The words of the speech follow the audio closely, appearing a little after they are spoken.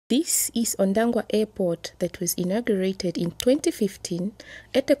This is Ondangwa Airport that was inaugurated in 2015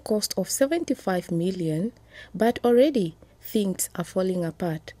 at a cost of 75 million, but already things are falling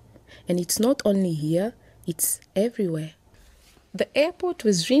apart. And it's not only here, it's everywhere. The airport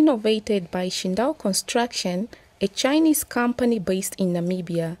was renovated by Shindao Construction, a Chinese company based in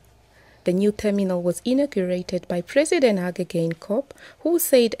Namibia. The new terminal was inaugurated by President Hage Geingob, who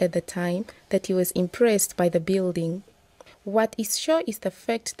said at the time that he was impressed by the building. What is sure is the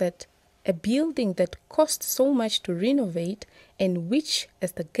fact that a building that cost so much to renovate and which,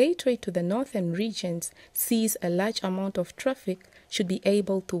 as the gateway to the northern regions, sees a large amount of traffic should be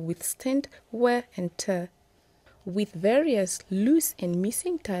able to withstand wear and tear, with various loose and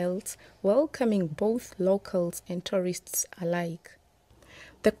missing tiles welcoming both locals and tourists alike.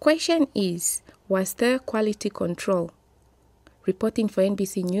 The question is, was there quality control? Reporting for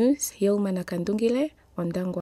NBC News, Hilma Nakandungile, Ondangwa.